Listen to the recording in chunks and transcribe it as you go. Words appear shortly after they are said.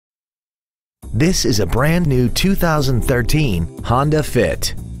This is a brand new 2013 Honda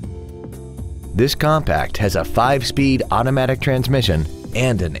Fit. This compact has a 5-speed automatic transmission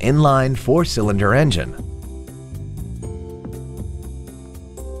and an inline 4-cylinder engine.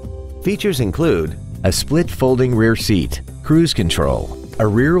 Features include a split folding rear seat, cruise control, a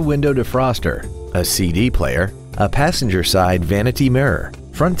rear window defroster, a CD player, a passenger side vanity mirror,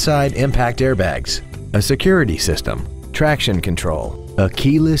 front side impact airbags, a security system, traction control, a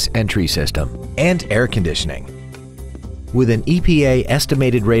keyless entry system, and air conditioning. With an EPA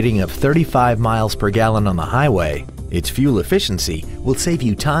estimated rating of 35 miles per gallon on the highway, its fuel efficiency will save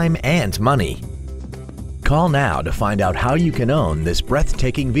you time and money. Call now to find out how you can own this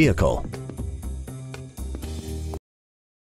breathtaking vehicle.